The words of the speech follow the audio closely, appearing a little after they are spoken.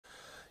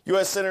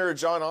U.S. Senator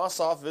John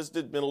Ossoff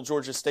visited Middle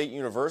Georgia State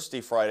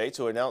University Friday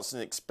to announce an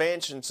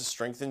expansion to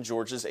strengthen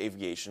Georgia's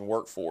aviation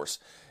workforce.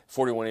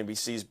 41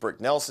 NBC's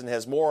Brick Nelson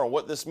has more on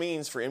what this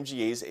means for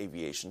MGA's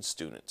aviation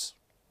students.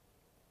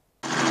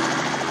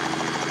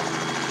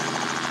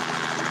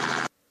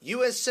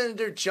 U.S.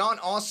 Senator John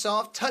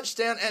Ossoff touched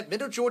down at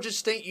Middle Georgia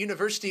State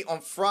University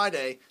on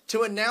Friday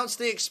to announce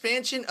the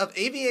expansion of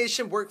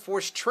aviation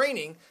workforce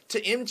training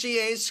to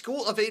MGA's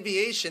School of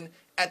Aviation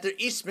at their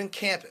Eastman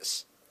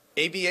campus.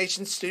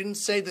 Aviation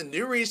students say the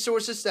new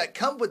resources that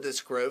come with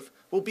this growth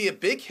will be a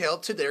big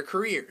help to their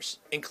careers,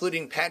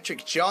 including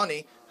Patrick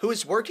Johnny, who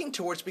is working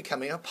towards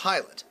becoming a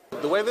pilot.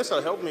 The way this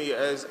will help me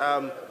is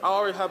I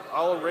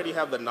already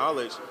have the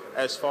knowledge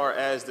as far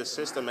as the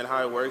system and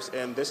how it works,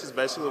 and this is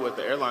basically what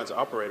the airlines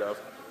operate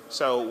of.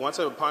 So once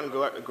upon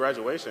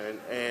graduation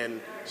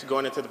and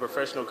going into the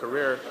professional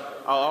career,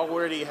 I'll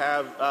already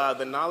have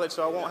the knowledge,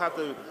 so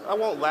I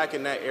won't lack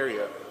in that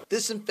area.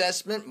 This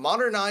investment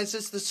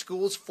modernizes the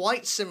school's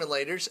flight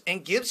simulators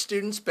and gives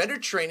students better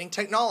training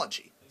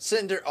technology.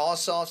 Senator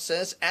Ossoff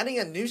says adding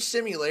a new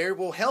simulator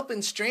will help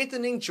in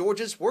strengthening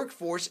Georgia's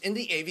workforce in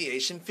the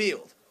aviation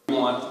field. We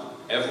want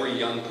every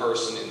young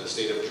person in the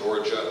state of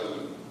Georgia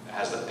who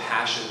has the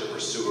passion to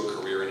pursue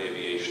a career in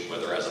aviation,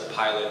 whether as a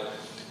pilot,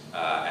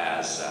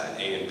 as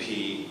an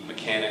A&P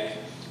mechanic,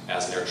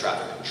 as an air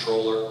traffic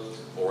controller,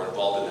 or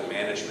involved in the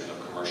management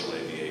of commercial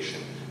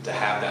aviation, to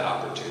have that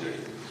opportunity.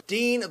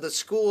 Dean of the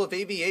School of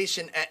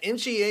Aviation at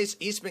MGA's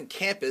Eastman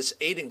campus,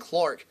 Aidan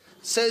Clark,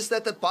 says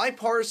that the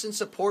bipartisan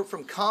support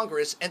from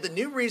Congress and the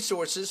new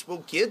resources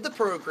will give the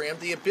program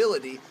the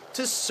ability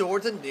to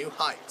soar to new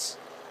heights.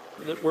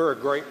 We're a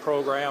great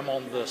program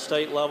on the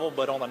state level,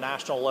 but on the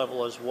national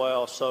level as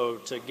well. So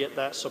to get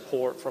that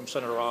support from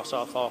Senator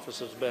Ossoff's office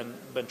has been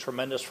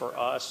tremendous for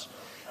us.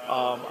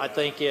 I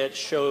think it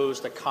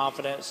shows the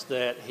confidence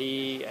that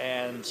he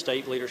and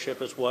state leadership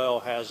as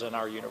well has in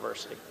our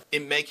university.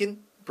 In Macon,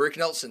 Brick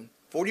Nelson,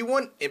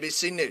 41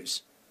 NBC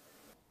News.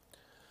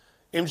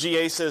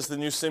 MGA says the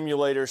new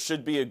simulator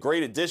should be a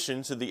great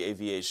addition to the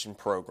aviation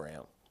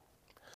program.